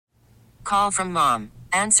Call from mom.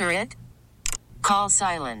 Answer it. Call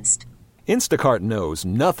silenced. Instacart knows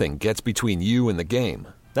nothing gets between you and the game.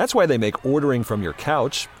 That's why they make ordering from your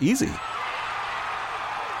couch easy.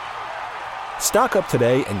 Stock up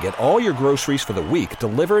today and get all your groceries for the week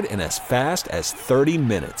delivered in as fast as 30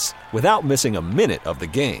 minutes without missing a minute of the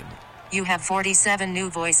game. You have 47 new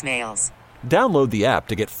voicemails. Download the app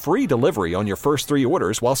to get free delivery on your first 3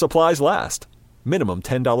 orders while supplies last. Minimum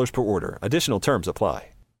 $10 per order. Additional terms apply.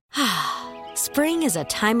 Spring is a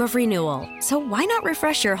time of renewal, so why not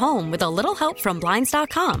refresh your home with a little help from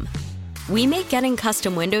Blinds.com? We make getting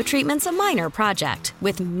custom window treatments a minor project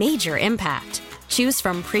with major impact. Choose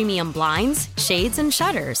from premium blinds, shades, and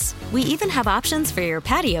shutters. We even have options for your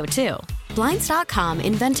patio, too. Blinds.com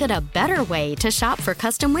invented a better way to shop for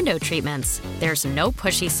custom window treatments. There's no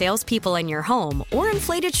pushy salespeople in your home or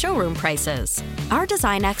inflated showroom prices. Our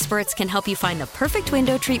design experts can help you find the perfect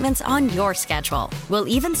window treatments on your schedule. We'll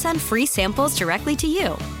even send free samples directly to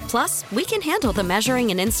you. Plus, we can handle the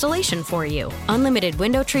measuring and installation for you. Unlimited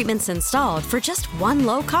window treatments installed for just one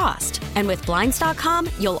low cost. And with Blinds.com,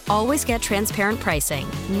 you'll always get transparent pricing.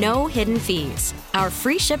 No hidden fees. Our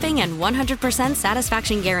free shipping and 100%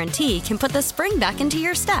 satisfaction guarantee can put the spring back into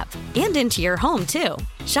your step and into your home, too.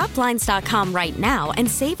 Shop Blinds.com right now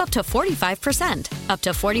and save up to 45%. Up to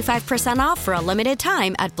 45% off for a limited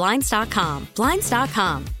time at Blinds.com.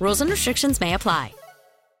 Blinds.com. Rules and restrictions may apply.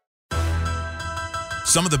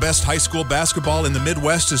 Some of the best high school basketball in the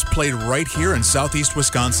Midwest is played right here in Southeast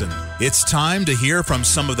Wisconsin. It's time to hear from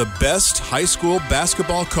some of the best high school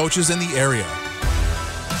basketball coaches in the area.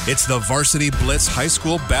 It's the Varsity Blitz High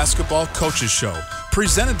School Basketball Coaches Show,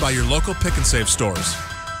 presented by your local Pick and Save stores.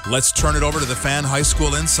 Let's turn it over to the Fan High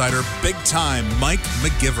School insider, big-time Mike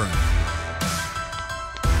McGivern.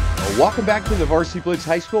 Welcome back to the Varsity Blitz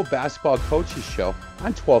High School Basketball Coaches Show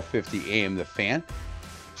on 1250 AM The Fan.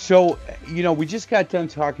 So, we just got done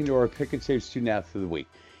talking to our Pick and Save Student Athlete of the Week,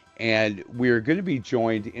 and we're going to be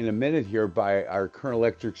joined in a minute here by our Current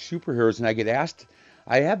Electric superheroes, and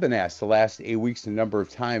I have been asked the last 8 weeks a number of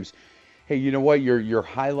times, hey, you know what, you're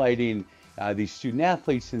highlighting these student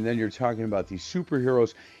athletes, and then you're talking about these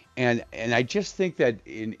superheroes, and I just think that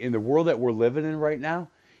in the world that we're living in right now,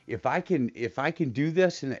 if I can do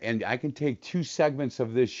this, and I can take 2 segments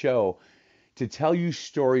of this show to tell you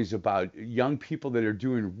stories about young people that are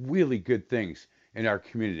doing really good things in our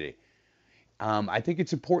community, I think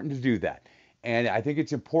it's important to do that. And I think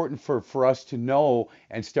it's important for us to know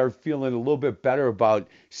and start feeling a little bit better about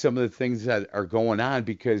some of the things that are going on,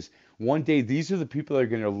 because one day these are the people that are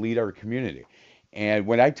going to lead our community. And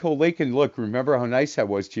when I told Lakin, look, remember how nice I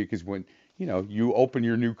was to you, because when you open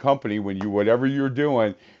your new company, whatever you're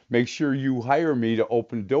doing, make sure you hire me to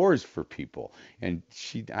open doors for people. And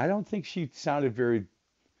I don't think she sounded very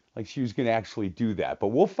like she was going to actually do that, but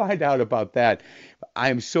we'll find out about that. I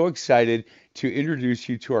am so excited to introduce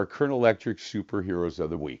you to our Current Electric Superheroes of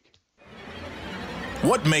the Week.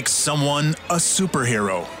 What makes someone a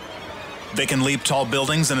superhero? They can leap tall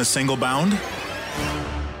buildings in a single bound?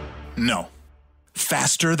 No.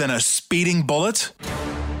 Faster than a speeding bullet?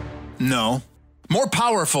 No. More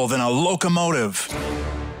powerful than a locomotive?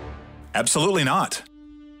 Absolutely not.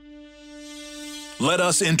 Let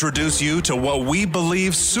us introduce you to what we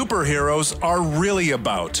believe superheroes are really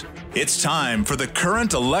about. It's time for the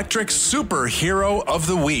Current Electric Superhero of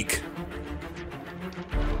the Week.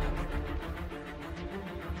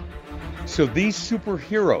 So these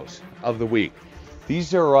superheroes of the week,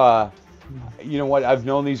 these are, I've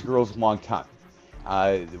known these girls a long time.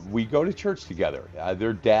 We go to church together.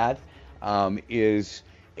 Their dad is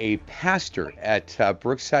a pastor at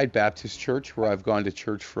Brookside Baptist Church, where I've gone to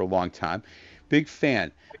church for a long time. Big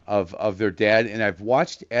fan of their dad, and I've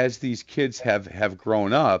watched as these kids have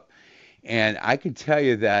grown up, and I can tell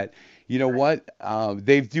you that,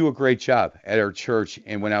 they do a great job at our church.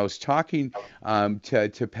 And when I was talking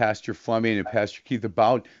to Pastor Fleming and Pastor Keith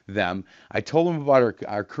about them, I told them about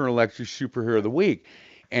our Current Electric Superhero of the Week,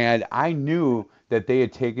 and I knew that they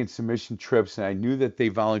had taken some mission trips, and I knew that they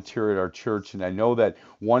volunteer at our church, and I know that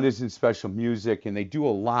one is in special music, and they do a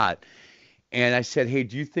lot. And I said, hey,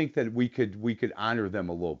 do you think that we could honor them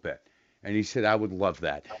a little bit? And he said, I would love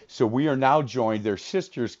that. So we are now joined, their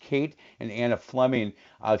sisters, Kate and Anna Fleming.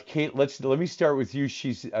 Kate, let me start with you.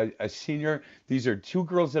 She's a senior. These are 2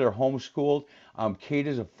 girls that are homeschooled. Kate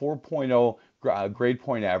is a 4.0 grade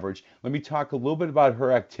point average. Let me talk a little bit about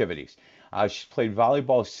her activities. She's played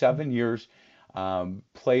volleyball 7 years,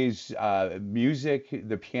 plays music,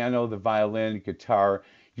 the piano, the violin, guitar,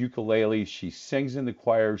 ukulele. She sings in the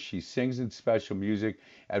choir. She sings in special music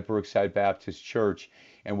at Brookside Baptist Church.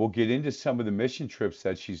 And we'll get into some of the mission trips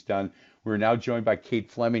that she's done We're now joined by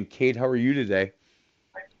Kate Fleming. Kate, how are you today?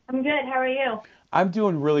 I'm good. How are you? I'm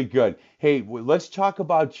doing really good. Hey, let's talk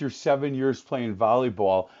about your 7 years playing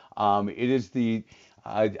volleyball. It is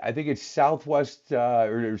I think it's Southwest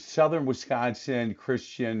or Southern Wisconsin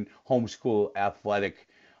Christian Homeschool Athletic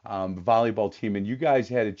volleyball team, and you guys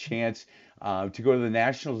had a chance to go to the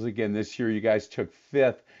Nationals again this year. You guys took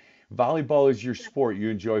fifth. Volleyball is your sport. You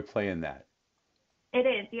enjoy playing that. It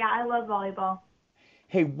is. Yeah, I love volleyball.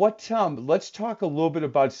 Hey, let's talk a little bit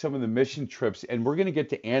about some of the mission trips, and we're going to get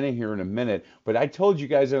to Anna here in a minute. But I told you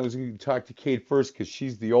guys I was going to talk to Kate first because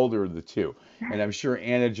she's the older of the two, and I'm sure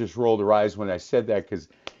Anna just rolled her eyes when I said that because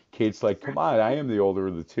Kate's like, "Come on, I am the older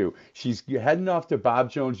of the two." She's heading off to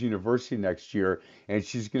Bob Jones University next year, and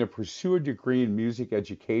she's going to pursue a degree in music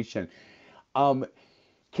education. Um,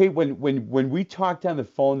 Kate, when we talked on the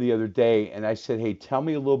phone the other day, and I said, "Hey, tell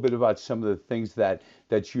me a little bit about some of the things that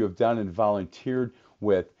you have done and volunteered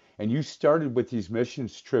with," and you started with these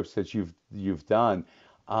missions trips that you've done.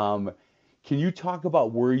 Um, can you talk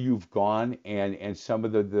about where you've gone and some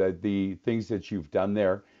of the things that you've done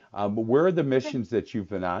there? Where are the missions that you've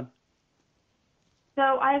been on? So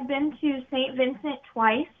I've been to St. Vincent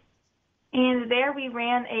twice, and there we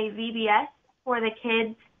ran a VBS for the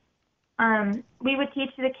kids. We would teach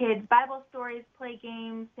the kids Bible stories, play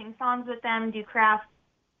games, sing songs with them, do crafts.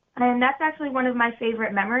 And that's actually one of my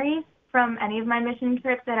favorite memories from any of my mission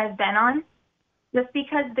trips that I've been on, just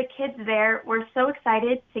because the kids there were so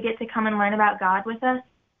excited to get to come and learn about God with us.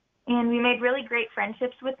 And we made really great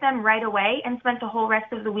friendships with them right away and spent the whole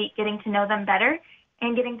rest of the week getting to know them better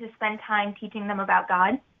and getting to spend time teaching them about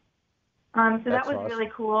God. So that was awesome.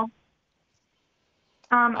 really cool.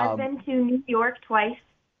 I've been to New York twice.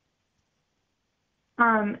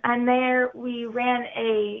 And there we ran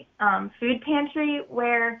a food pantry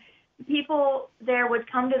where people there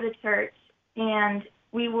would come to the church, and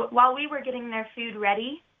while we were getting their food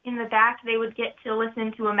ready in the back, they would get to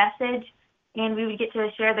listen to a message, and we would get to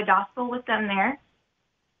share the gospel with them there.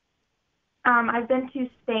 I've been to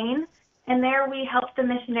Spain, and there we helped the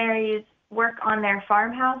missionaries work on their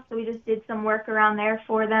farmhouse, so we just did some work around there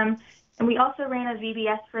for them. And we also ran a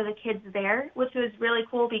VBS for the kids there, which was really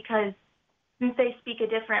cool because since they speak a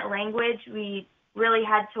different language, we really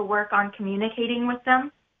had to work on communicating with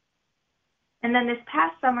them. And then this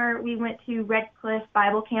past summer, we went to Red Cliff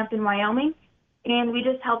Bible Camp in Wyoming, and we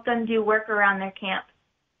just helped them do work around their camp.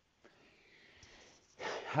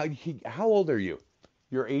 How old are you?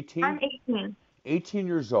 You're 18? I'm 18. 18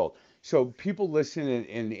 years old. So people listen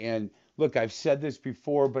and look, I've said this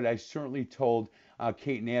before, but I certainly told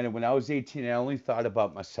Kate and Anna when I was 18, I only thought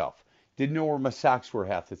about myself. Didn't know where my socks were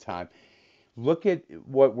half the time. Look at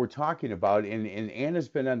what we're talking about, and Anna's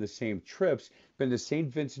been on the same trips, been to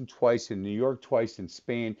St. Vincent twice, in New York twice, in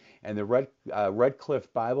Spain, and the Red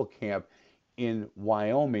Cliff Bible Camp in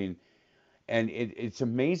Wyoming. And it's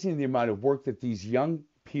amazing the amount of work that these young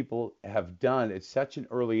people have done at such an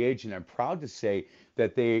early age, and I'm proud to say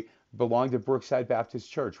that they belong to Brookside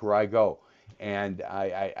Baptist Church, where I go. And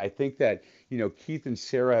I think that, Keith and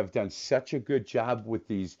Sarah have done such a good job with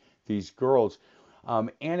these girls.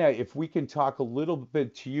 Anna, if we can talk a little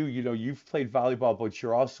bit to you, you've played volleyball, but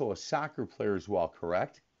you're also a soccer player as well,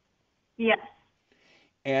 correct? Yes.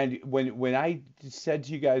 And when I said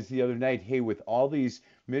to you guys the other night, hey, with all these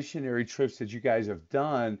missionary trips that you guys have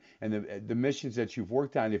done and the missions that you've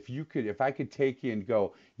worked on, if I could take you and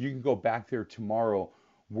go, you can go back there tomorrow,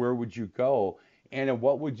 where would you go? Anna,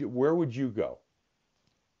 where would you go?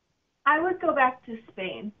 I would go back to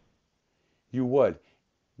Spain. You would.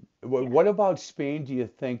 What about Spain do you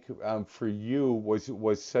think for you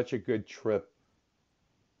was such a good trip?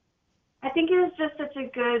 I think it was just such a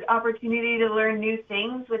good opportunity to learn new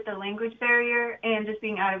things with the language barrier and just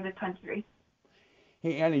being out of the country.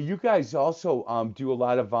 Hey, Anna, you guys also do a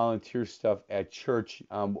lot of volunteer stuff at church.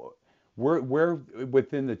 Where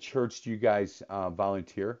within the church do you guys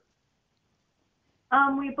volunteer?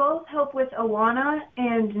 We both help with Awana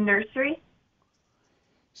and nursery.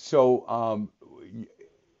 So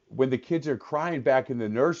when the kids are crying back in the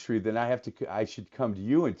nursery, then I should come to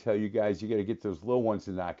you and tell you guys you got to get those little ones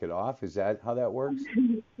to knock it off. Is that how that works?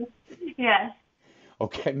 Yes.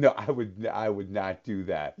 Okay, no, I would not do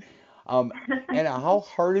that. And how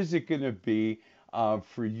hard is it going to be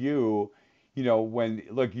for you? When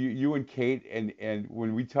look, you and Kate and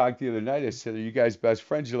when we talked the other night, I said, "Are you guys best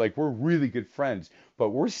friends?" You're like, "We're really good friends, but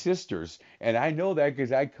we're sisters." And I know that because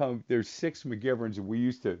there's 6 McGiverns, and we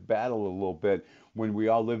used to battle a little bit when we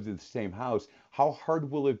all lived in the same house. How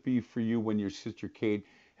hard will it be for you when your sister Kate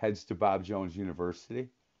heads to Bob Jones University?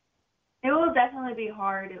 It will definitely be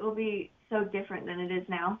hard. It will be so different than it is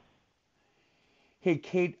now. Hey,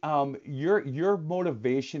 Kate, your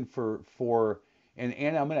motivation for and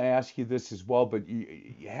Anna, I'm going to ask you this as well, but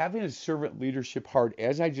having a servant leadership heart,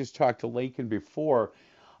 as I just talked to Lincoln before,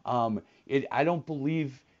 I don't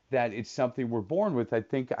believe that it's something we're born with.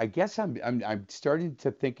 I guess I'm starting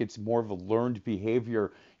to think it's more of a learned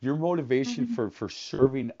behavior. Your motivation for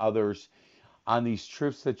serving others on these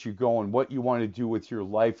trips that you go and what you want to do with your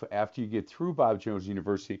life after you get through Bob Jones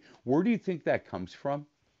University, where do you think that comes from?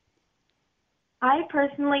 I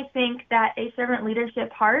personally think that a servant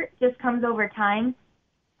leadership heart just comes over time.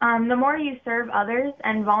 The more you serve others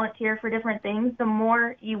and volunteer for different things, the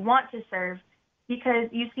more you want to serve because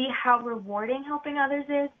you see how rewarding helping others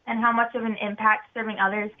is and how much of an impact serving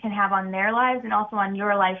others can have on their lives and also on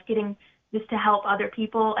your life, getting just to help other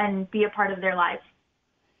people and be a part of their lives.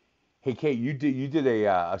 Hey, Kate, you did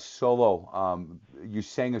a solo. You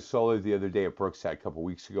sang a solo the other day at Brookside a couple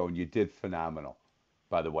weeks ago, and you did phenomenal,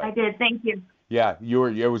 by the way. I did. Thank you. Yeah,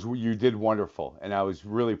 you did wonderful, and I was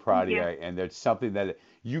really proud of you. And that's something that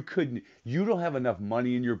you don't have enough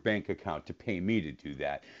money in your bank account to pay me to do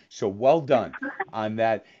that. So well done on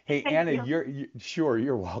that. Hey, Anna,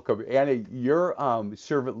 you're welcome. Anna, your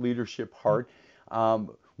servant leadership heart,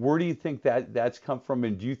 where do you think that's come from,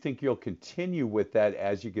 and do you think you'll continue with that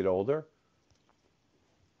as you get older?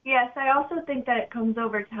 Yes, I also think that it comes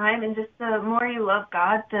over time, and just the more you love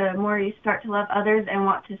God, the more you start to love others and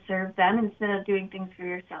want to serve them instead of doing things for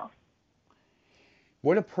yourself.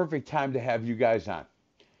 What a perfect time to have you guys on.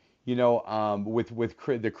 You know, with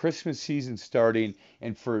the Christmas season starting,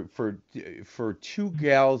 and for two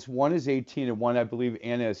gals, one is 18 and one, I believe,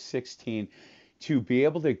 Anna is 16, to be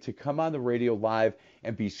able to come on the radio live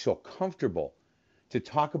and be so comfortable to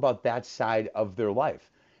talk about that side of their life.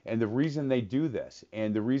 And the reason they do this,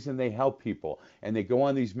 and the reason they help people, and they go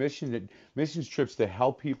on these missions trips to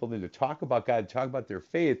help people and to talk about God, to talk about their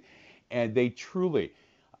faith, and they truly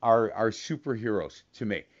are superheroes to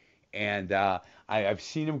me. And I've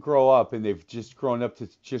seen them grow up, and they've just grown up to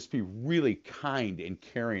just be really kind and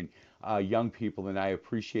caring young people, and I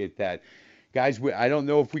appreciate that. Guys, I don't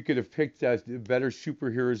know if we could have picked better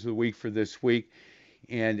superheroes of the week for this week.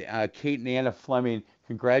 And Kate and Anna Fleming,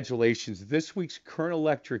 congratulations. This week's Current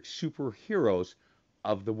Electric Superheroes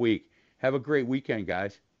of the Week. Have a great weekend,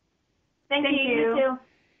 guys. Thank you. You too.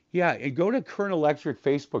 Yeah, and go to Current Electric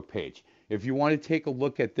Facebook page. If you want to take a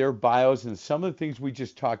look at their bios and some of the things we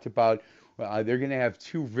just talked about, they're going to have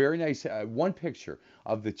two very nice, one picture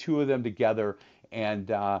of the two of them together.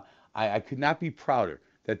 And I could not be prouder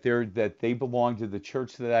that they belong to the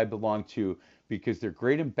church that I belong to, because they're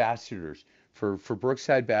great ambassadors for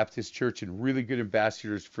Brookside Baptist Church and really good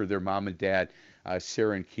ambassadors for their mom and dad,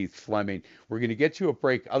 Sarah and Keith Fleming. We're going to get to a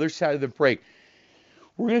break. Other side of the break,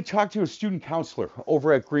 we're going to talk to a student counselor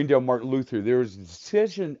over at Greendale Martin Luther. There was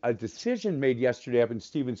a decision made yesterday up in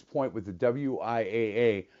Stevens Point with the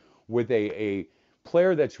WIAA with a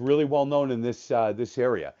player that's really well known in this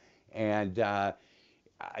area. And I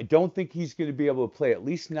don't think he's going to be able to play, at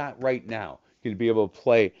least not right now, going to be able to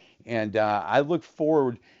play. And I look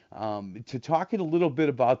forward to talking a little bit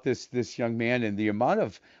about this young man and the amount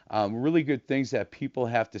of really good things that people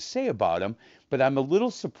have to say about him. But I'm a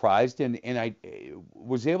little surprised, and I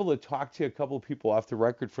was able to talk to a couple of people off the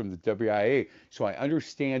record from the WIA, so I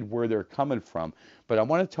understand where they're coming from. But I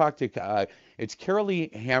want to talk to, it's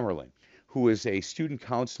Carolee Hammerling, who is a student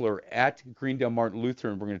counselor at Greendale Martin Luther,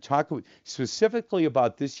 and we're going to talk specifically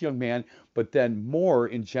about this young man, but then more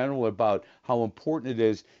in general about how important it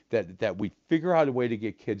is that we figure out a way to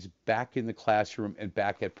get kids back in the classroom and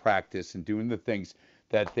back at practice and doing the things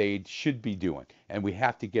that they should be doing. And we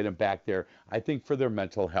have to get them back there, I think, for their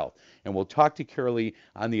mental health. And we'll talk to Carolee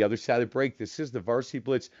on the other side of the break. This is the Varsity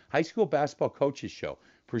Blitz High School Basketball Coaches Show,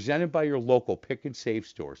 presented by your local Pick and Save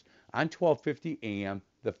stores on 1250 AM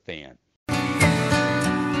The Fan.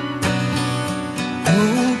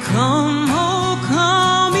 Oh,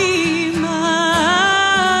 come, Emmanuel,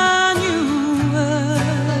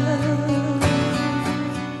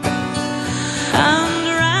 and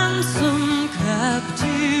ransom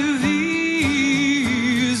captive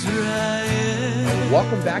Israel.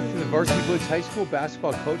 Welcome back to the Varsity Blitz High School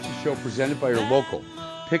Basketball Coaches Show, presented by your local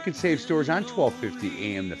Pick and Save stores on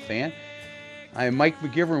 1250 AM The Fan. I am Mike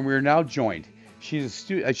McGivern. We are now joined. She's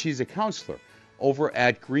a counselor over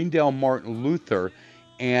at Greendale Martin Luther,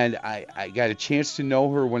 and I got a chance to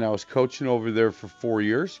know her when I was coaching over there for 4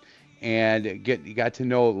 years, and got to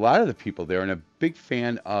know a lot of the people there, and a big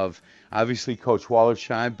fan of, obviously, Coach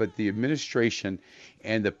Wallersheim, but the administration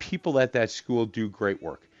and the people at that school do great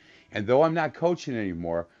work. And though I'm not coaching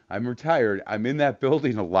anymore, I'm retired, I'm in that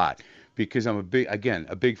building a lot. because I'm a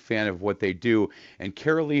big fan of what they do. And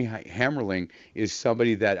Carolee Hammerling is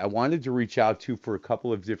somebody that I wanted to reach out to for a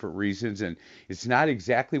couple of different reasons. And it's not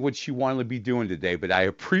exactly what she wanted to be doing today, but I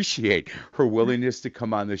appreciate her willingness to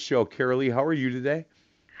come on the show. Carolee, how are you today?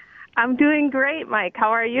 I'm doing great, Mike. How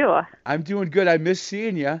are you? I'm doing good. I miss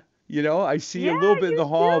seeing you. I see you a Yeah, little bit in you the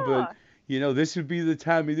hall, too. but this would be the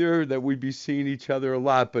time of year that we'd be seeing each other a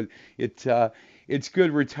lot. But it's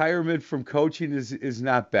good. Retirement from coaching is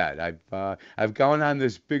not bad. I've gone on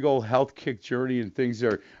this big old health kick journey, and things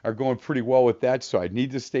are going pretty well with that. So I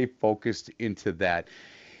need to stay focused into that.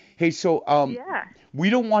 Hey, so Yeah. we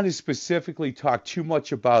don't want to specifically talk too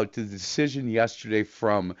much about the decision yesterday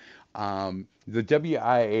from the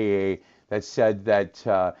WIAA that said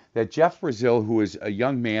that Jeff Brazil, who is a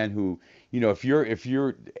young man who, if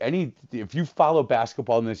you follow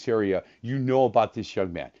basketball in this area, you know about this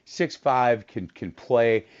young man. 6'5", can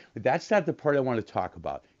play. But that's not the part I want to talk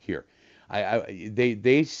about here.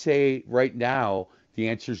 They say right now the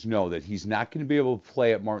answer is no, that he's not going to be able to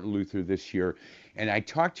play at Martin Luther this year. And I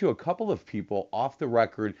talked to a couple of people off the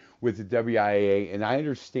record with the WIAA, and I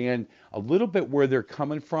understand a little bit where they're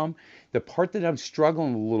coming from. The part that I'm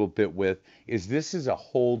struggling a little bit with is this is a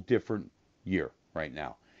whole different year right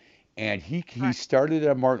now. And he started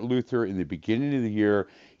at Martin Luther in the beginning of the year.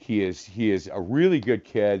 He is a really good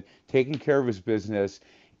kid, taking care of his business.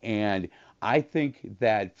 And I think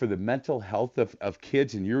that for the mental health of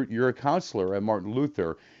kids, and you're a counselor at Martin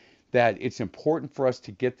Luther, that it's important for us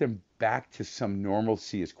to get them back to some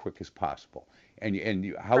normalcy as quick as possible.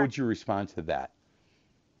 And how would you respond to that?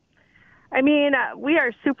 I mean, we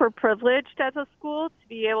are super privileged as a school to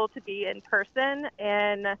be able to be in person,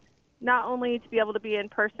 and not only to be able to be in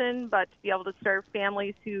person, but to be able to serve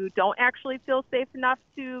families who don't actually feel safe enough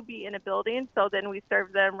to be in a building. So then we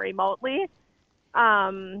serve them remotely.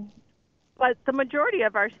 But the majority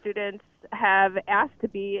of our students have asked to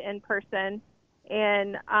be in person.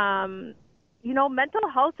 And, mental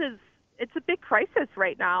health it's a big crisis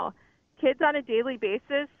right now. Kids on a daily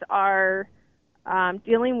basis are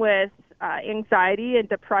dealing with anxiety and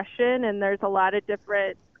depression, and there's a lot of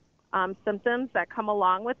different symptoms that come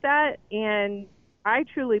along with that. And I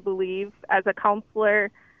truly believe, as a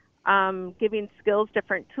counselor, giving students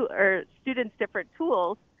different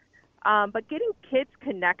tools, but getting kids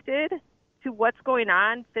connected to what's going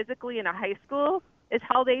on physically in a high school is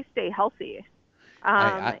how they stay healthy.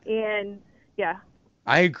 I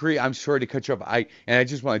agree. I'm sorry to cut you off. I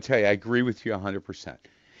just want to tell you, I agree with you 100%.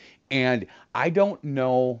 And I don't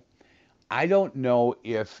know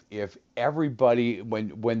if everybody,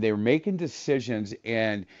 when they're making decisions,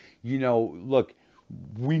 and look,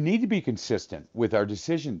 we need to be consistent with our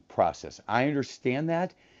decision process. I understand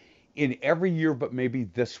that in every year, but maybe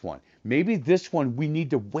this one we need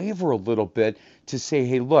to waver a little bit to say,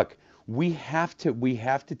 hey, look, we have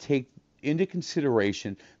to take into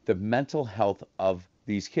consideration the mental health of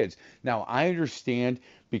these kids. Now, I understand,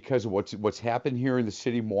 because of what's happened here in the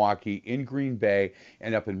city of Milwaukee, in Green Bay,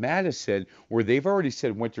 and up in Madison, where they've already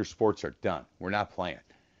said winter sports are done. We're not playing.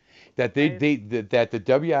 That that the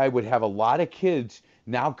WI would have a lot of kids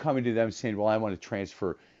now coming to them saying, well, I want to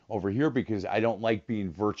transfer over here because I don't like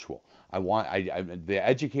being virtual. I want the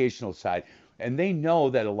educational side. And they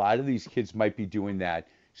know that a lot of these kids might be doing that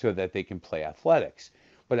so that they can play athletics.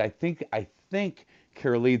 But I think,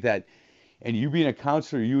 Carolee, that, and you being a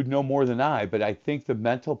counselor, you would know more than I, but I think the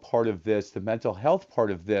mental part of this, the mental health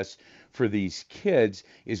part of this for these kids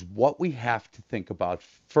is what we have to think about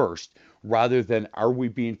first, rather than are we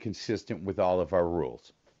being consistent with all of our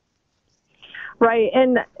rules. Right.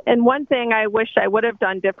 And one thing I wish I would have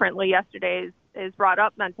done differently yesterday is brought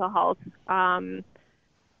up mental health,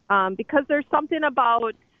 because there's something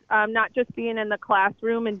about not just being in the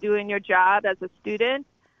classroom and doing your job as a student,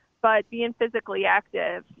 but being physically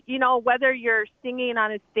active. Whether you're singing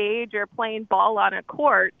on a stage or playing ball on a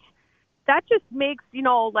court, that just makes,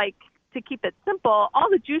 to keep it simple, all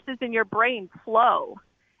the juices in your brain flow.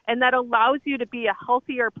 And that allows you to be a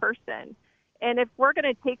healthier person. And if we're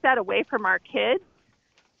going to take that away from our kids,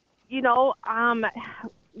 we're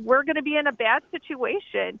going to be in a bad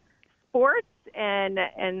situation. Sports and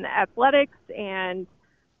athletics and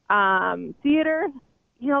theater,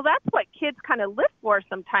 that's what kids kind of live for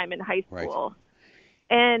sometime in high school.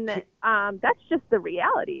 Right. And that's just the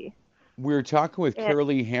reality. We were talking with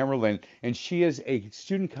Carolee Hammerling, and she is a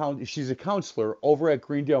she's a counselor over at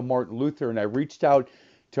Greendale Martin Luther, and I reached out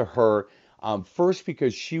to her first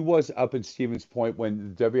because she was up in Stevens Point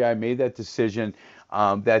when the WI made that decision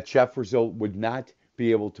that Jeff Brazil would not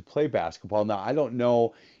be able to play basketball. Now, I don't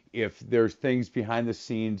know if there's things behind the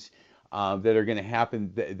scenes that are going to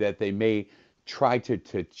happen that they may try to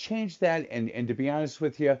change that. And to be honest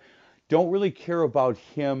with you, don't really care about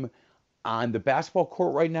him on the basketball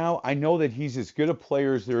court right now. I know that he's as good a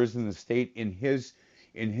player as there is in the state in his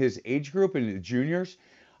age group, in the juniors.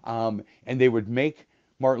 And they would make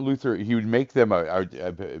Martin Luther, he would make them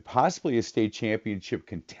possibly a state championship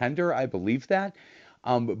contender. I believe that.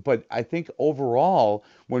 But I think overall,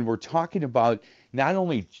 when we're talking about not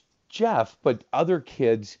only Jeff, but other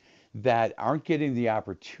kids that aren't getting the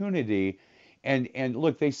opportunity, and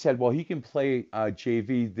look, they said, well, he can play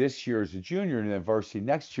JV this year as a junior and then varsity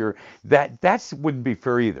next year. That's wouldn't be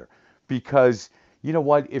fair either, because you know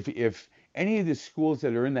what? If any of the schools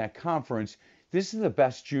that are in that conference, this is the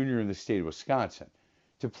best junior in the state of Wisconsin.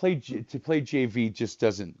 To play JV just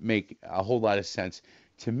doesn't make a whole lot of sense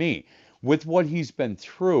to me. With what he's been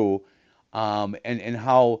through, and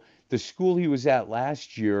how the school he was at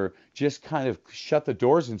last year just kind of shut the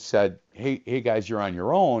doors and said, hey guys, you're on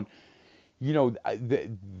your own. You know,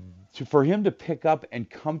 for him to pick up and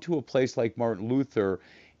come to a place like Martin Luther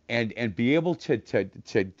and be able to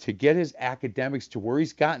get his academics to where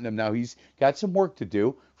he's gotten them. Now he's got some work to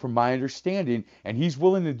do, from my understanding, and he's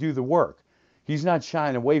willing to do the work. He's not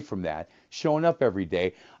shying away from that, showing up every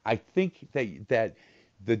day. I think that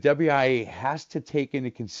the WIA has to take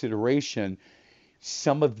into consideration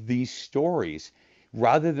some of these stories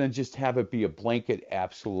rather than just have it be a blanket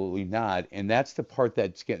absolutely not. And that's the part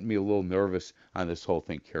that's getting me a little nervous on this whole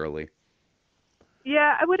thing, Carolee.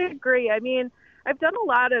 Yeah, I would agree. I mean, I've done a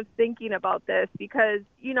lot of thinking about this because,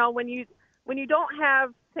 you know, when you don't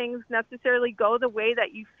have things necessarily go the way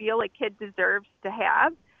that you feel a kid deserves to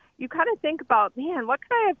have, you kind of think about, man, what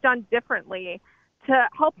could I have done differently to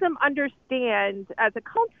help them understand as a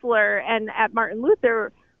counselor and at Martin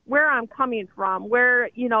Luther where I'm coming from, where,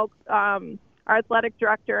 you know, our athletic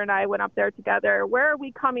director and I went up there together. Where are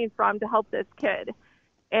we coming from to help this kid?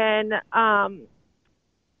 And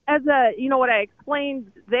as a, you know, what I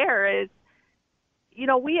explained there is, you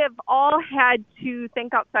know, we have all had to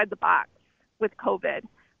think outside the box with COVID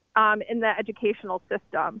in the educational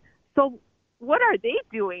system. So what are they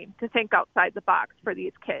doing to think outside the box for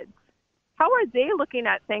these kids? How are they looking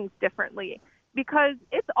at things differently? Because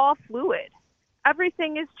it's all fluid.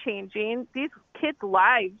 Everything is changing. These kids'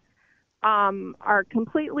 lives are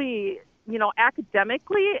completely, you know,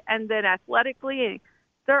 academically and then athletically,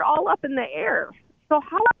 they're all up in the air. So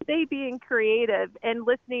how are they being creative and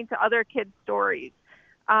listening to other kids' stories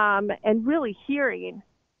and really hearing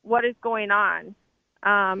what is going on?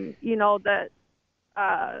 You know,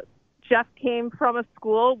 Jeff came from a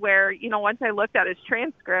school where, you know, once I looked at his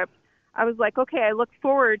transcript, I was like, okay, I look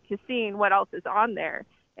forward to seeing what else is on there.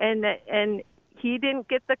 And he didn't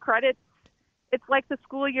get the credits. It's like the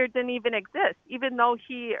school year didn't even exist, even though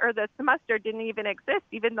the semester didn't even exist,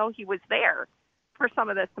 even though he was there for some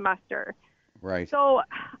of the semester. Right. So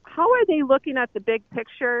how are they looking at the big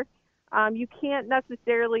picture? You can't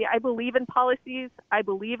necessarily, I believe in policies. I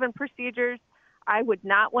believe in procedures. I would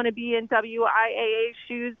not want to be in WIAA's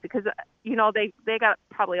shoes because, you know, they got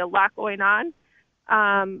probably a lot going on.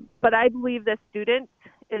 But I believe the student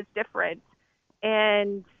is different.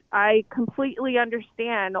 And I completely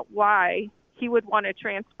understand why he would want to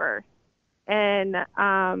transfer. And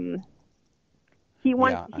he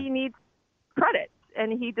needs credit,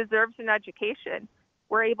 and he deserves an education.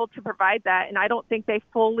 We're able to provide that, and I don't think they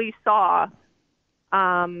fully saw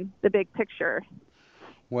the big picture.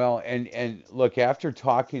 Well, and look, after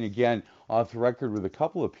talking again off the record with a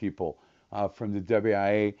couple of people from the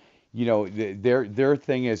WIA, you know, their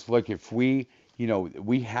thing is, look, if we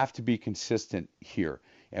have to be consistent here.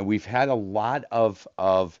 And we've had a lot of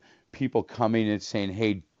people coming and saying,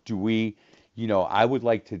 hey, do we, you know, I would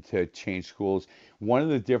like to change schools. One of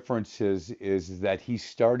the differences is that he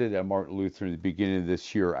started at Martin Luther in the beginning of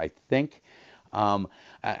this year, I think.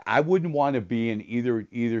 I wouldn't want to be in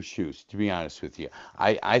either shoes, to be honest with you.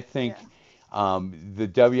 I think the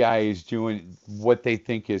WIA is doing what they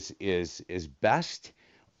think is best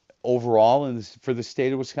overall for the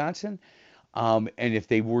state of Wisconsin. And if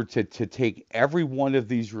they were to take every one of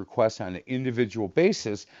these requests on an individual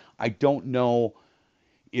basis, I don't know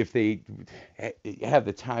if they have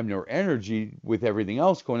the time nor energy with everything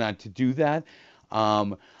else going on to do that.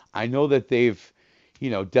 I know that they've, you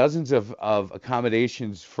know, dozens of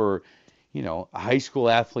accommodations for, you know, high school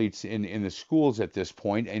athletes in the schools at this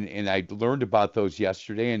point. And I learned about those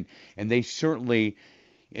yesterday. And they certainly,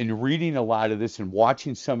 in reading a lot of this and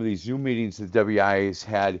watching some of these Zoom meetings the WIA has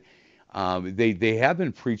had, they have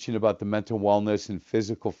been preaching about the mental wellness and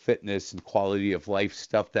physical fitness and quality of life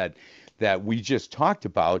stuff that we just talked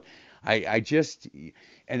about. I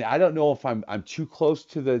don't know if I'm too close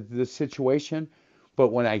to the situation, But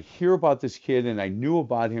when I hear about this kid, and I knew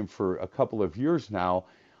about him for a couple of years now,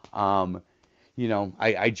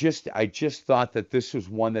 I just thought that this was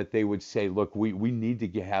one that they would say, look, we need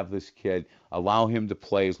to have this kid, allow him to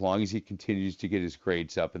play as long as he continues to get his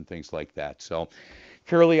grades up and things like that. So,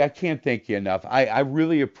 Carolee, I can't thank you enough. I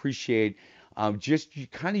really appreciate just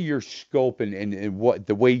kind of your scope and what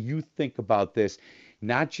the way you think about this,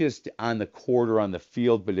 not just on the court or on the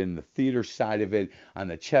field, but in the theater side of it, on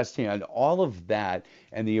the chess team, and all of that,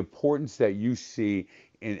 and the importance that you see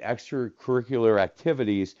in extracurricular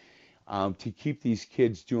activities to keep these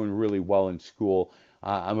kids doing really well in school.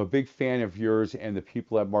 I'm a big fan of yours and the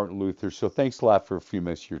people at Martin Luther, so thanks a lot for a few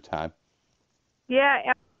minutes of your time.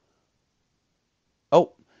 Yeah.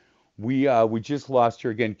 Oh, we just lost her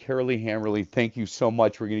again. Carolee Hammerly, thank you so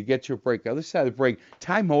much. We're going to get to a break. The other side of the break,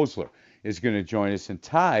 Ty Mosler is going to join us. And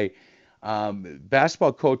Ty,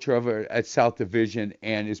 basketball coach over at South Division,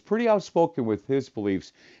 and is pretty outspoken with his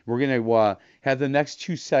beliefs. We're going to have the next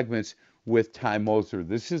two segments with Ty Mosler.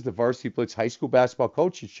 This is the Varsity Blitz High School Basketball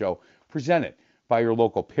Coaches Show, presented by your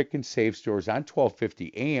local Pick and Save stores on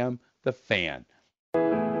 1250 AM, The Fan.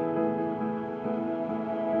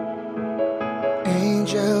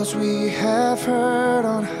 Angels we have heard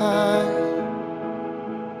on high,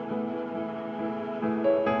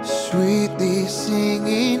 sweetly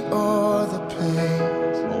singing o'er the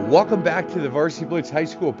plains. Well, welcome back to the Varsity Blitz High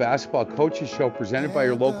School Basketball Coaches Show, presented by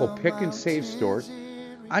your local Pick and Save stores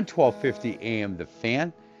on 1250 AM, The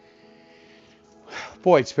Fan.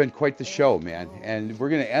 Boy, it's been quite the show, man. And we're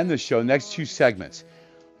going to end the show, next two segments,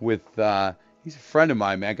 with, he's a friend of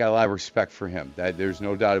mine, man. I got a lot of respect for him. There's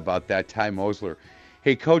no doubt about that. Ty Mosler.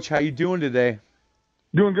 Hey, Coach, how you doing today?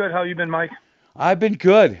 Doing good. How you been, Mike? I've been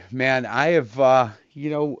good, man. I have,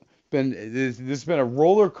 this has been a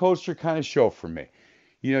roller coaster kind of show for me.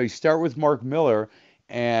 You start with Mark Miller,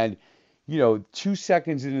 and 2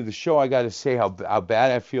 seconds into the show, I got to say how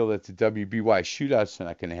bad I feel that the WBY shootout's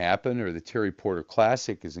not going to happen, or the Terry Porter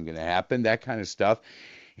Classic isn't going to happen, that kind of stuff.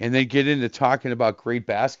 And then get into talking about great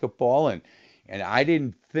basketball, and I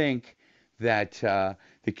didn't think that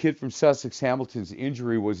the kid from Sussex Hamilton's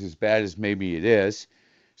injury was as bad as maybe it is.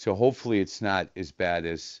 So hopefully it's not as bad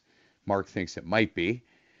as Mark thinks it might be.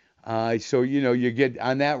 So you get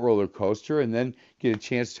on that roller coaster, and then get a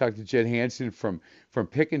chance to talk to Jed Hansen from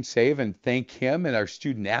Pick and Save, and thank him and our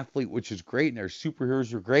student athlete, which is great, and our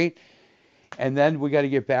superheroes are great. And then we got to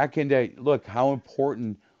get back into, look, how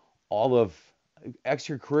important all of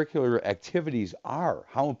extracurricular activities are,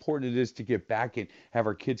 how important it is to get back and have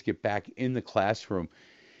our kids get back in the classroom.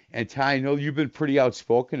 And Ty, I know you've been pretty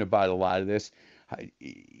outspoken about a lot of this.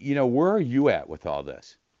 Where are you at with all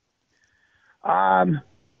this? I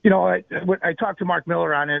talked to Mark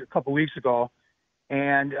Miller on it a couple weeks ago,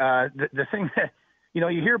 and the thing that,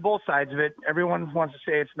 you hear both sides of it. Everyone wants to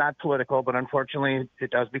say it's not political, but unfortunately it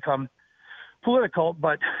does become political.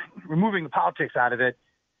 But removing the politics out of it,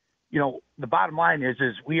 the bottom line is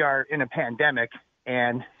we are in a pandemic,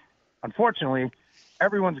 and unfortunately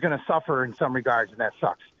everyone's going to suffer in some regards, and that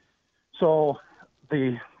sucks. So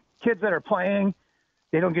the kids that are playing,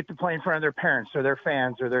 they don't get to play in front of their parents or their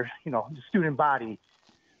fans or their, the student body.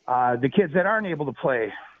 The kids that aren't able to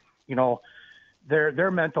play,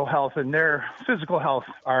 their mental health and their physical health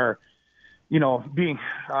are, being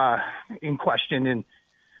in question. And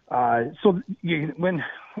so when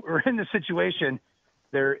we're in this situation,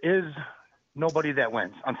 there is nobody that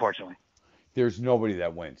wins, unfortunately. There's nobody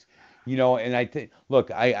that wins. And I think,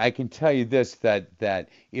 look, I can tell you this, that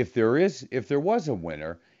if there was a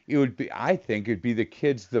winner, I think it'd be the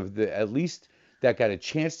kids, at least that got a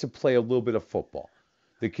chance to play a little bit of football,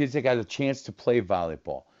 the kids that got a chance to play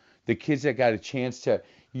volleyball, the kids that got a chance to,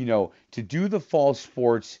 to do the fall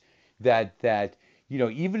sports that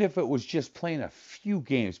even if it was just playing a few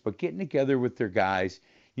games, but getting together with their guys,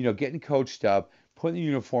 getting coached up, putting the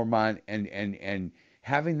uniform on, and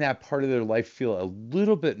having that part of their life feel a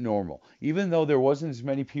little bit normal, even though there wasn't as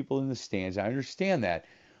many people in the stands. I understand that,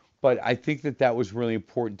 but I think that was really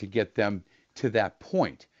important to get them to that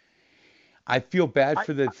point. I feel bad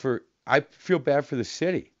for the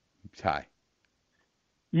city, Ty.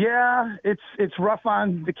 Yeah, it's rough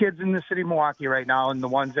on the kids in the city of Milwaukee right now, and the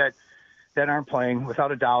ones that aren't playing,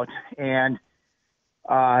 without a doubt. And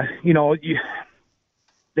they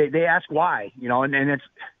ask why, and it's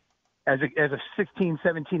as a 16,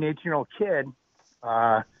 17, 18-year-old kid,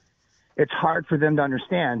 it's hard for them to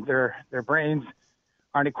understand. Their brains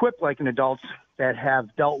aren't equipped like an adults that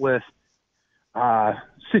have dealt with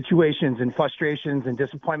situations and frustrations and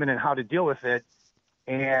disappointment and how to deal with it.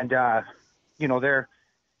 And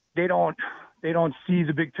they don't they don't see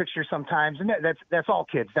the big picture sometimes, and that's all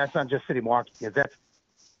kids. That's not just City Milwaukee kids.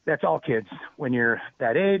 That's all kids when you're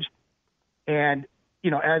that age. And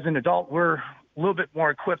as an adult, we're a little bit more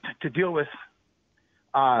equipped to deal with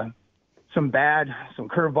some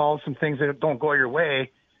curveballs, some things that don't go your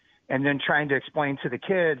way, and then trying to explain to the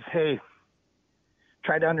kids, hey,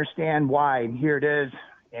 try to understand why, and here it is.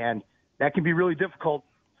 And that can be really difficult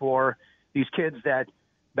for these kids that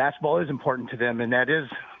basketball is important to them, and that is,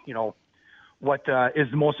 what is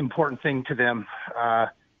the most important thing to them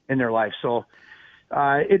in their life. So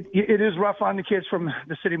it is rough on the kids from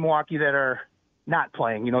the City of Milwaukee that are not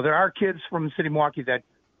playing. There are kids from the City of Milwaukee that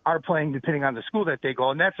are playing depending on the school that they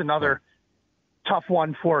go, and that's another tough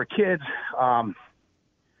one for kids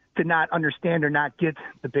to not understand or not get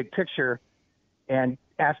the big picture and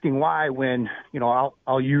asking why when,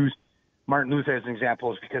 I'll use Martin Luther as an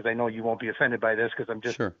example, because I know you won't be offended by this, because I'm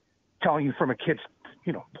just telling you from a kid's,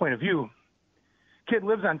 point of view. Kid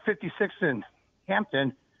lives on 56th in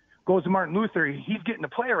Hampton, goes to Martin Luther. He's getting to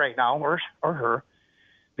play right now, or her.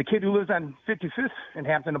 The kid who lives on 55th in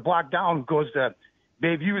Hampton, a block down, goes to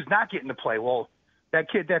Bayview, is not getting to play. Well, that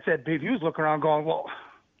kid that's at Bayview is looking around going, well,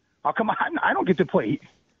 how come I don't get to play?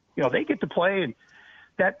 They get to play, and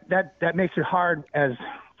that makes it hard as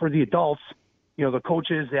for the adults, the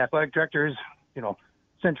coaches, the athletic directors,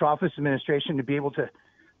 central office administration, to be able to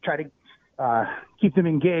try to keep them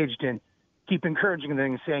engaged and keep encouraging them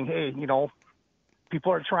and saying, hey,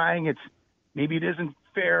 people are trying. Maybe it isn't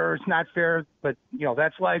fair or it's not fair, but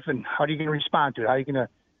that's life. And how are you going to respond to it? How are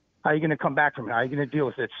you going to come back from it? How are you going to deal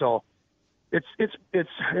with it? So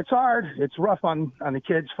it's hard. It's rough on the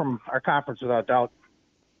kids from our conference, without doubt.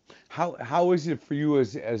 How is it for you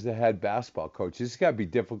as the head basketball coach? This has got to be a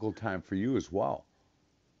difficult time for you as well.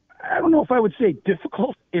 I don't know if I would say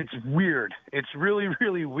difficult. It's weird. It's really,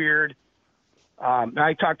 really weird.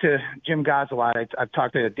 I talked to Jim Goss a lot. I've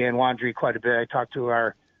talked to Dan Wandry quite a bit. I talked to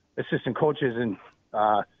our assistant coaches and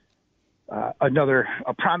a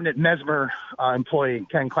prominent Mesmer employee,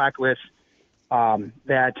 Ken Klackwitz,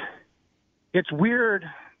 that it's weird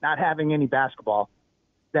not having any basketball.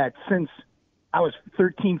 That since I was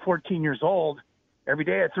 13, 14 years old, every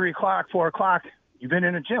day at 3 o'clock, 4 o'clock, you've been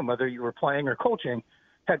in a gym, whether you were playing or coaching,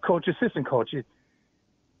 head coach, assistant coach.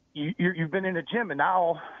 You've been in a gym, and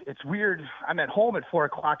now it's weird. I'm at home at 4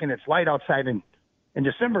 o'clock, and it's light outside in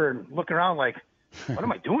December, and looking around like, what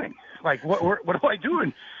am I doing? Like, what do I do?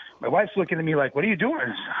 And my wife's looking at me like, what are you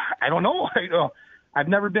doing? I don't know. I've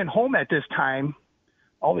never been home at this time.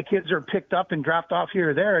 All the kids are picked up and dropped off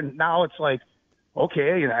here or there, and now it's like,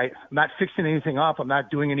 okay, I'm not fixing anything up. I'm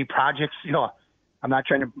not doing any projects. I'm not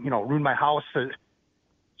trying to, ruin my house.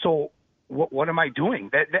 So what am I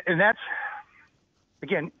doing? And that's,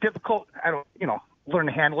 again, difficult. I don't, learn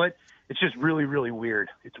to handle it. It's just really, really weird.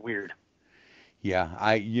 It's weird.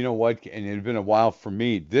 Yeah, you know what? And it had been a while for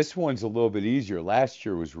me. This one's a little bit easier. Last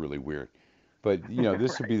year was really weird, but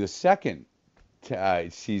this will be the second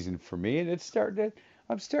season for me, and I'm starting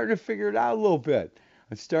to figure it out a little bit.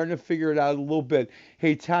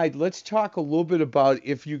 Hey, Ty, let's talk a little bit about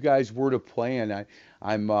if you guys were to play, and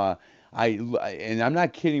I'm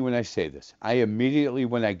not kidding when I say this. I immediately,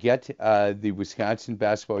 when I get the Wisconsin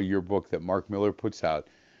Basketball Yearbook that Mark Miller puts out,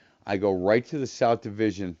 I go right to the South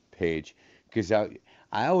Division page, because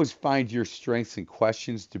I always find your strengths and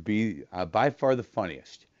questions to be by far the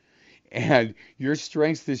funniest. And your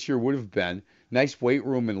strengths this year would have been nice weight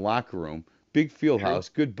room and locker room, big field house,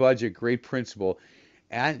 good budget, great principal,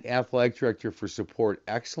 and athletic director for support,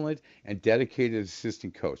 excellent and dedicated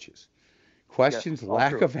assistant coaches. Questions,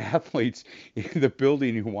 lack of athletes in the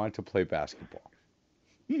building who want to play basketball.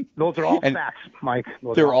 Those are all facts, Mike.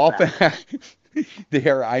 They're all facts.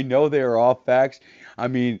 I know they're all facts. I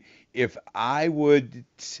mean, if I would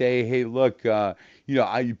say, hey, look, I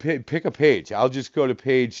pick a page. I'll just go to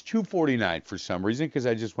page 249 for some reason, because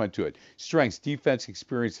I just went to it. Strengths, defense,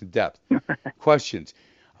 experience, and depth. Questions.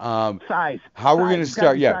 Size. How we're going to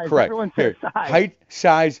start? Yeah, size. Correct. Here, height,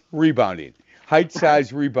 size, rebounding. Height,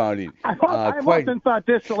 size, rebounding. I've often thought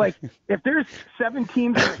this. So, if there's 7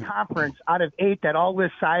 teams in the conference out of 8 that all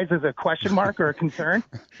list size as a question mark or a concern,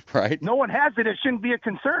 right? No one has it. It shouldn't be a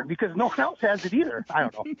concern because no one else has it either. I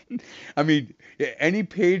don't know. I mean, any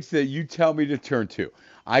page that you tell me to turn to,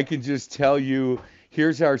 I can just tell you,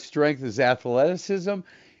 here's our strength is athleticism.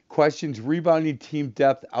 Questions, rebounding, team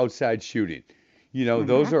depth, outside shooting.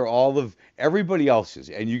 Those are all of everybody else's,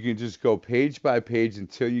 and you can just go page by page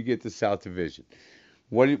until you get to South Division.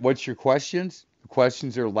 What's your questions? The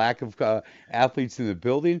questions are lack of athletes in the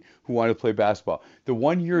building who want to play basketball. The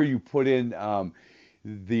one year you put in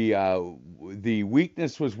the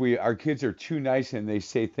weakness was our kids are too nice and they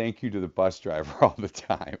say thank you to the bus driver all the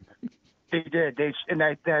time. They did.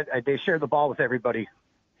 They shared the ball with everybody.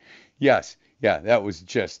 Yes, yeah, that was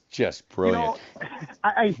just brilliant.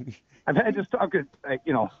 I've had this talk,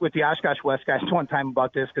 with the Oshkosh West guys one time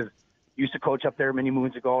about this because I used to coach up there many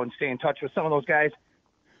moons ago and stay in touch with some of those guys.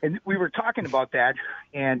 And we were talking about that,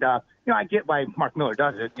 and I get why Mark Miller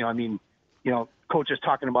does it. Coaches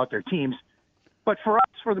talking about their teams. But for us,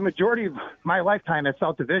 for the majority of my lifetime at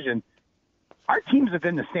South Division, our teams have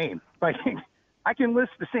been the same. Like, I can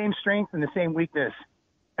list the same strength and the same weakness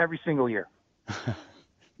every single year.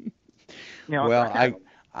 Well,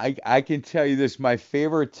 I can tell you this. My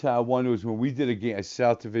favorite one was when we did a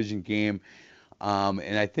South Division game,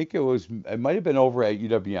 and I think it might have been over at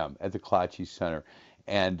UWM at the Klatsche Center,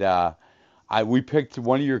 and we picked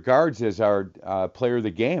one of your guards as our player of the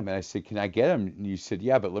game, and I said, "Can I get him?" And you said,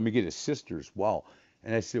 "Yeah, but let me get his sister as well."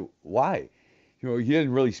 And I said, "Why?" He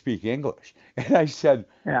didn't really speak English, and I said,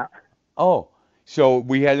 "Yeah." Oh, so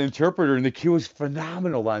we had an interpreter, and the kid was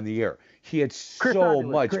phenomenal on the air. He had so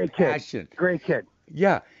much passion. Great kid.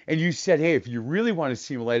 Yeah, and you said, "Hey, if you really want to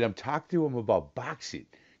see him later, talk to him about boxing."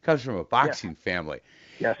 Comes from a boxing family.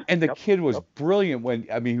 Yes. And the kid was brilliant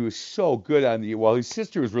he was so good on the, well, his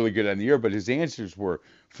sister was really good on the air, but his answers were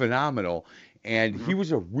phenomenal. And he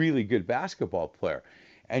was a really good basketball player.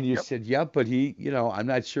 And you said, yeah, but he, I'm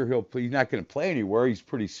not sure he's not going to play anywhere. He's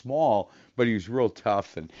pretty small, but he was real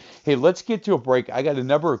tough. And hey, let's get to a break. I got a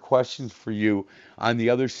number of questions for you on the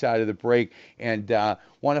other side of the break, and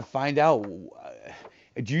want to find out,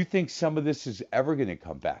 do you think some of this is ever going to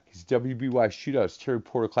come back? It's WBY shootouts, Terry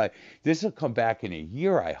Porter Clay. This will come back in a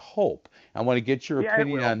year, I hope. I want to get your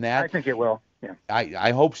opinion on that. I think it will. Yeah.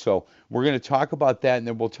 I hope so. We're going to talk about that, and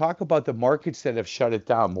then we'll talk about the markets that have shut it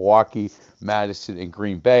down, Milwaukee, Madison, and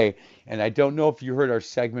Green Bay. And I don't know if you heard our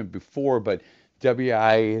segment before, but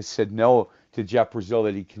WI has said no to Jeff Brazil,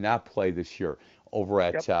 that he cannot play this year over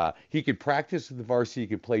at he could practice with the varsity, he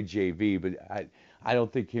could play JV, but I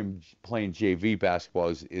don't think him playing JV basketball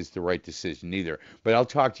is the right decision either. But I'll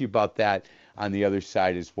talk to you about that on the other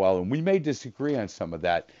side as well. And we may disagree on some of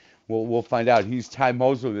that. We'll find out. He's Ty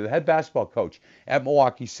Mosley, the head basketball coach at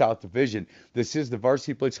Milwaukee South Division. This is the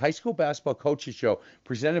Varsity Blitz High School Basketball Coaches Show,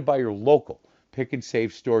 presented by your local Pick and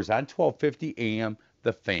Save stores on 1250 AM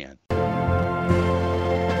The Fan.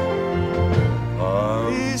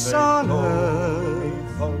 Peace on earth,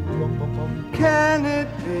 can it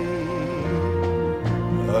be?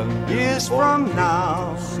 Years from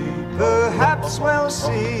now, perhaps we'll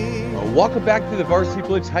see. Welcome back to the Varsity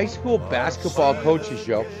Blitz High School Basketball Coaches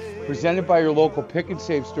Show, presented by your local Pick and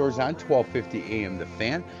Save stores on 1250 AM The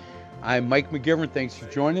Fan. I'm Mike McGivern. Thanks for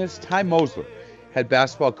joining us. Ty Mosler, head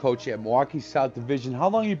basketball coach at Milwaukee South Division. How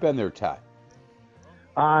long have you been there, Ty?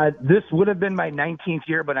 This would have been my 19th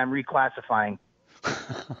year, but I'm reclassifying.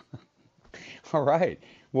 All right.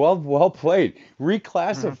 Well played.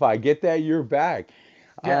 Reclassify. Get that year back.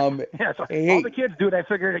 So hey, all the kids do it. I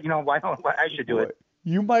figured, why I should do it.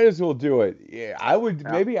 You might as well do it. Yeah, I would.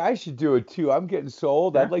 Yeah. Maybe I should do it too. I'm getting so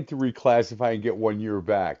old. Yeah. I'd like to reclassify and get 1 year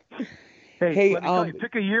back. Hey, let me tell you,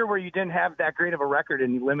 pick a year where you didn't have that great of a record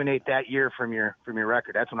and eliminate that year from your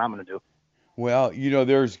record. That's what I'm going to do. Well,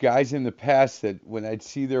 there's guys in the past that when I'd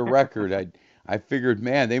see their record, I figured,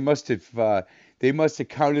 man, they must have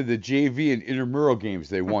counted the JV and intramural games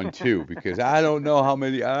they won too, because I don't know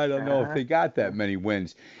if they got that many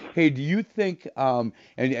wins. Hey, do you think, and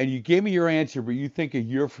you gave me your answer, but you think a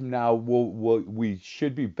year from now we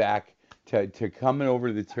should be back to coming over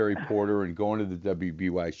to the Terry Porter and going to the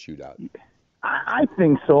WBY shootout? I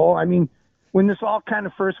think so. I mean, when this all kind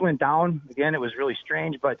of first went down, again, it was really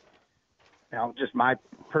strange, but just my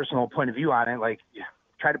personal point of view on it, like,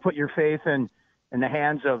 try to put your faith in the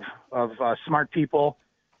hands of smart people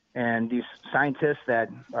and these scientists that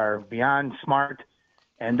are beyond smart,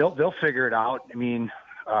 and they'll figure it out. I mean,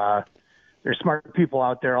 there's smart people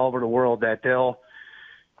out there all over the world that they'll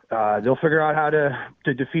figure out how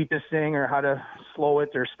to defeat this thing, or how to slow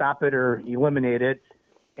it or stop it or eliminate it.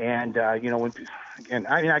 And I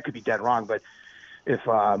could be dead wrong, but if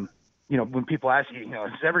when people ask you,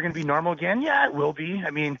 is it ever going to be normal again? Yeah, it will be.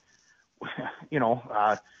 I mean,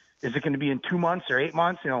 is it going to be in 2 months or 8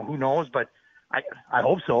 months? Who knows? But I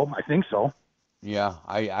hope so. I think so. Yeah,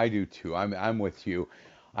 I do too. I'm with you.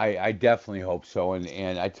 I definitely hope so.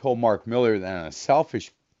 And I told Mark Miller that on a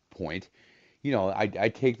selfish point,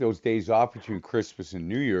 I take those days off between Christmas and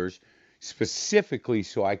New Year's specifically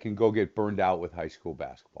so I can go get burned out with high school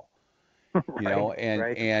basketball. Right.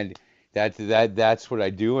 And that's what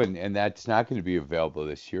I do, and that's not going to be available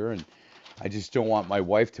this year. And I just don't want my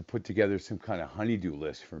wife to put together some kind of honeydew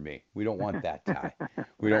list for me. We don't want that, Ty.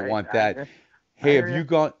 We don't want that. Hey, have you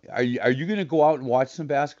gone? Are you going to go out and watch some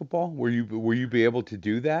basketball? Will you be able to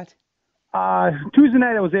do that? Tuesday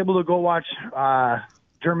night, I was able to go watch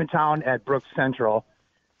Germantown at Brooks Central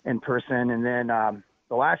in person, and then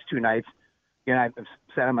the last 2 nights, I've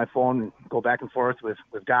sat on my phone and go back and forth with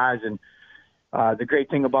guys. And the great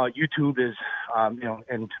thing about YouTube is,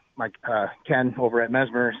 and Mike Ken over at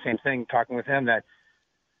Mesmer, same thing, talking with him that,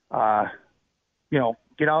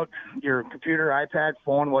 get out your computer, iPad,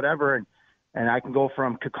 phone, whatever, and I can go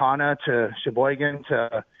from Kaukauna to Sheboygan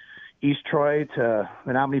to East Troy to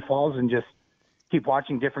Menominee Falls and just keep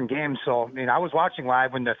watching different games. So, I was watching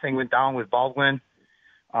live when the thing went down with Baldwin.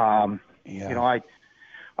 I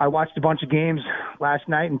watched a bunch of games last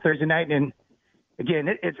night and Thursday night, and again,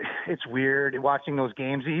 it's weird watching those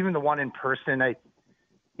games. Even the one in person,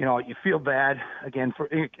 you feel bad again for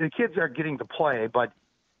the kids are getting to play, but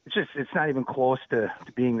it's not even close to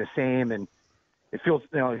being the same. And it feels,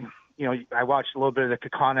 I watched a little bit of the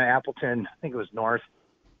Kaukauna Appleton, I think it was North,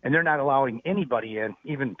 and they're not allowing anybody in,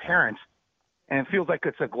 even parents. And it feels like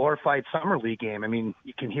it's a glorified summer league game.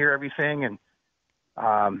 You can hear everything, and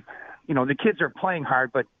the kids are playing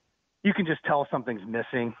hard, but you can just tell something's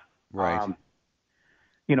missing. Right.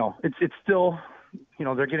 It's still,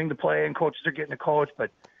 they're getting to play and coaches are getting to coach, but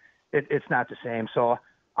it's not the same. So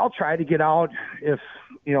I'll try to get out if,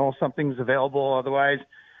 something's available. Otherwise,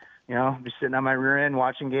 be sitting on my rear end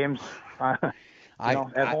watching games, at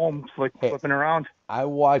home, flipping around. I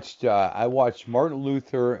watched Martin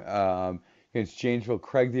Luther against Janesville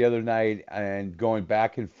Craig the other night, and going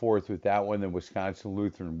back and forth with that one, the Wisconsin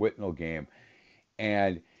Lutheran Whitnall game,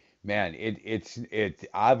 and man, it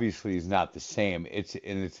obviously is not the same. It's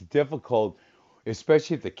difficult,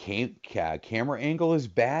 especially if the camera angle is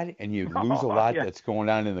bad and you lose a lot that's going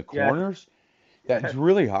on in the corners. Yeah. That's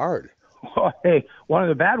really hard. Well, hey, one of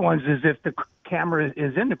the bad ones is if the camera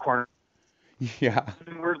is in the corner. Yeah.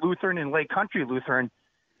 We're Lutheran and Lake Country Lutheran,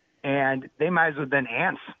 and they might as well have been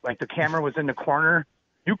ants. Like the camera was in the corner.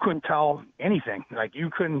 You couldn't tell anything. Like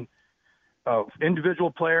you couldn't,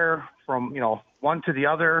 individual player from, one to the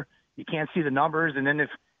other, you can't see the numbers. And then if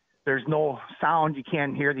there's no sound, you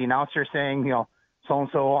can't hear the announcer saying,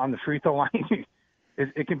 so-and-so on the free throw line.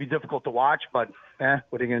 It can be difficult to watch, but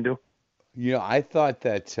what are you going to do? I thought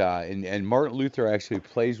that, and Martin Luther actually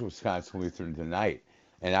plays Wisconsin Lutheran tonight.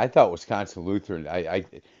 And I thought Wisconsin Lutheran, I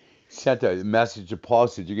sent a message to Paul,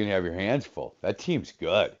 said, you're going to have your hands full. That team's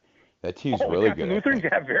good. That team's really good. Lutherans,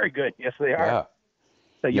 very good. Yes, they are. Yeah.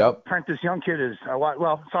 The Prentice Young kid is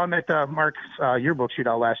saw him at Mark's yearbook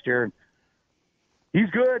shootout last year. And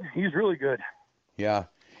he's good. He's really good. Yeah.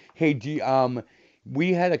 Hey,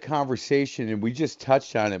 we had a conversation and we just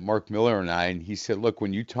touched on it, Mark Miller and I, and he said, look,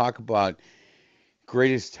 when you talk about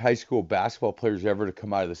greatest high school basketball players ever to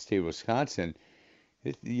come out of the state of Wisconsin,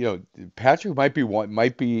 Patrick might be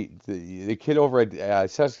the kid over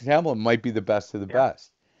at Susquehanna might be the best of the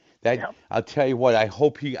best. I'll tell you what. I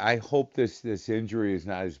hope this injury is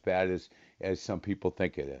not as bad as some people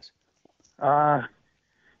think it is.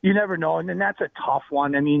 You never know, and then that's a tough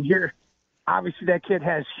one. Here, obviously, that kid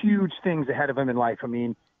has huge things ahead of him in life.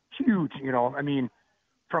 Huge.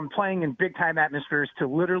 From playing in big time atmospheres to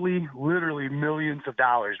literally millions of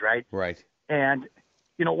dollars, right? Right. And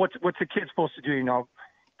what's the kid supposed to do?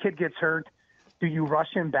 Kid gets hurt. Do you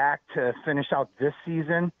rush him back to finish out this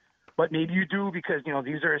season? But maybe you do because,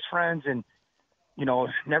 these are his friends and,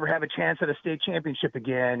 never have a chance at a state championship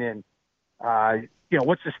again. And,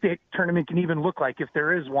 what's the state tournament can even look like if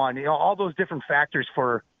there is one? All those different factors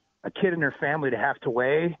for a kid and their family to have to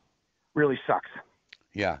weigh really sucks.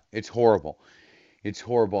 Yeah, it's horrible. It's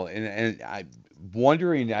horrible. And I'm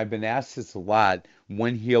wondering, I've been asked this a lot,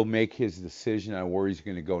 when he'll make his decision on where he's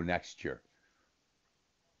going to go next year.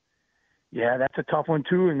 Yeah, that's a tough one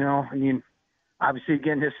too. Obviously,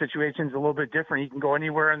 again, his situation's a little bit different. He can go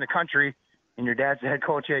anywhere in the country, and your dad's the head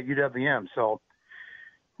coach at UWM. So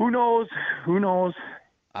who knows?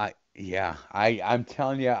 I'm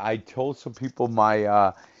telling you, I told some people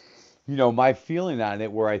my, my feeling on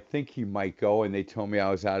it, where I think he might go, and they told me I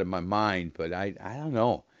was out of my mind. But I don't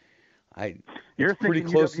know. You're pretty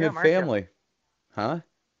close knit family, huh?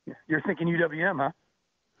 You're thinking UWM, huh?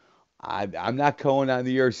 I'm not going on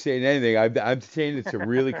the air saying anything. I'm saying it's a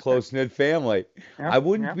really close-knit family. I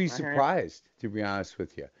wouldn't be surprised, to be honest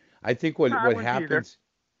with you. I think what happens,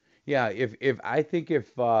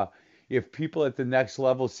 if people at the next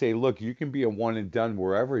level say, look, you can be a one and done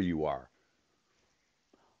wherever you are.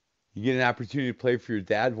 You get an opportunity to play for your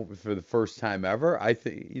dad for the first time ever. I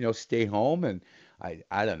think, stay home, and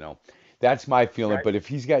I don't know. That's my feeling. Right. But if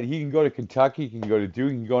he can go to Kentucky, he can go to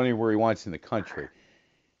Duke, he can go anywhere he wants in the country.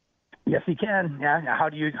 Yes, he can. Yeah. How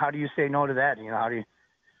do you say no to that? How do you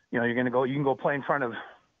you're going to go? You can go play in front of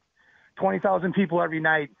 20,000 people every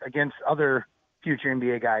night against other future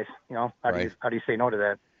NBA guys. How do you say no to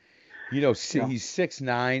that? He's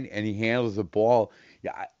 6'9" and he handles the ball.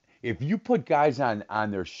 Yeah. If you put guys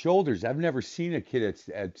on their shoulders, I've never seen a kid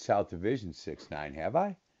at South Division 6'9", have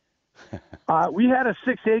I? We had a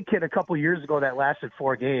 6'8" kid a couple years ago that lasted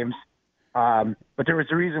 4 games. But there was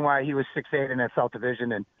a reason why he was 6'8" in that South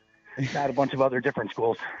Division and not a bunch of other different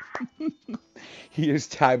schools. He is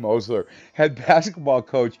Ty Mosler, head basketball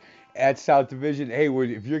coach at South Division. Hey,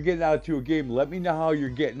 if you're getting out to a game, let me know how you're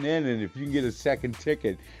getting in, and if you can get a second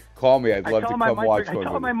ticket, call me. I'd love to come watch one. I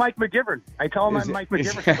tell him I'm Mike McGivern. For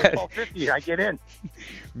 $12.50. I get in.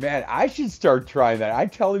 Man, I should start trying that. I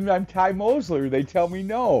tell him I'm Ty Mosler. They tell me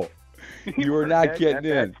no. You are not getting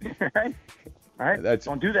in. Right. All right.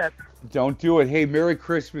 Don't do that. Don't do it. Hey, Merry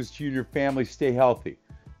Christmas to you and your family. Stay healthy.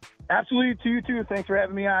 Absolutely, to you too. Thanks for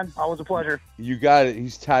having me on. Always a pleasure. You got it.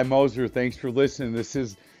 He's Ty Mosler. Thanks for listening. This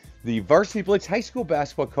is the Varsity Blitz High School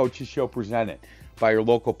Basketball Coaches Show presented by your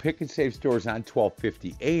local Pick and Save stores on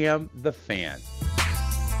 1250 AM The Fan.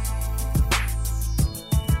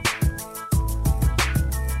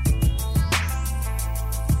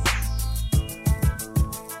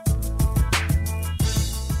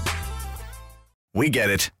 We get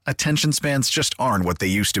it. Attention spans just aren't what they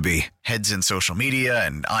used to be. Heads in social media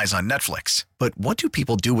and eyes on Netflix. But what do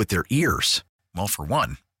people do with their ears? Well, for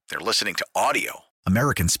one, they're listening to audio.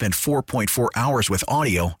 Americans spend 4.4 hours with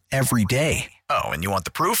audio every day. Oh, and you want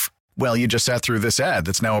the proof? Well, you just sat through this ad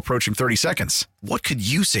that's now approaching 30 seconds. What could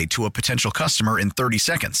you say to a potential customer in 30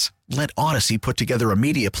 seconds? Let Odyssey put together a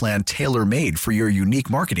media plan tailor-made for your unique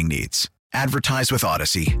marketing needs. Advertise with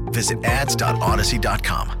Odyssey. Visit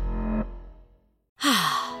ads.odyssey.com.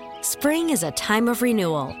 Spring is a time of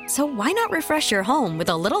renewal, so why not refresh your home with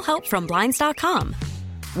a little help from Blinds.com?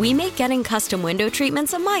 We make getting custom window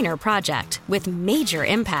treatments a minor project with major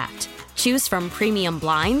impact. Choose from premium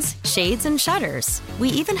blinds, shades, and shutters. We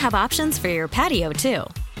even have options for your patio, too.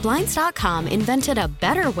 Blinds.com invented a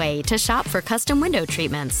better way to shop for custom window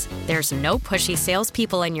treatments. There's no pushy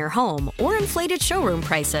salespeople in your home or inflated showroom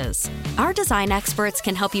prices. Our design experts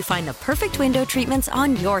can help you find the perfect window treatments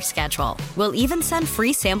on your schedule. We'll even send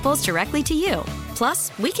free samples directly to you.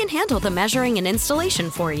 Plus, we can handle the measuring and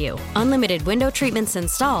installation for you. Unlimited window treatments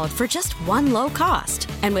installed for just one low cost.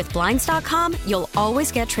 And with Blinds.com, you'll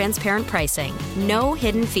always get transparent pricing. No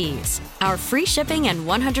hidden fees. Our free shipping and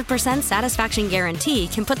 100% satisfaction guarantee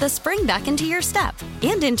can put the spring back into your step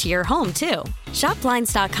and into your home, too. Shop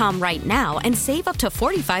Blinds.com right now and save up to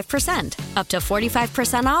 45%. Up to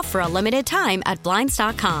 45% off for a limited time at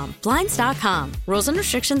Blinds.com. Blinds.com. Rules and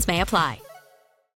restrictions may apply.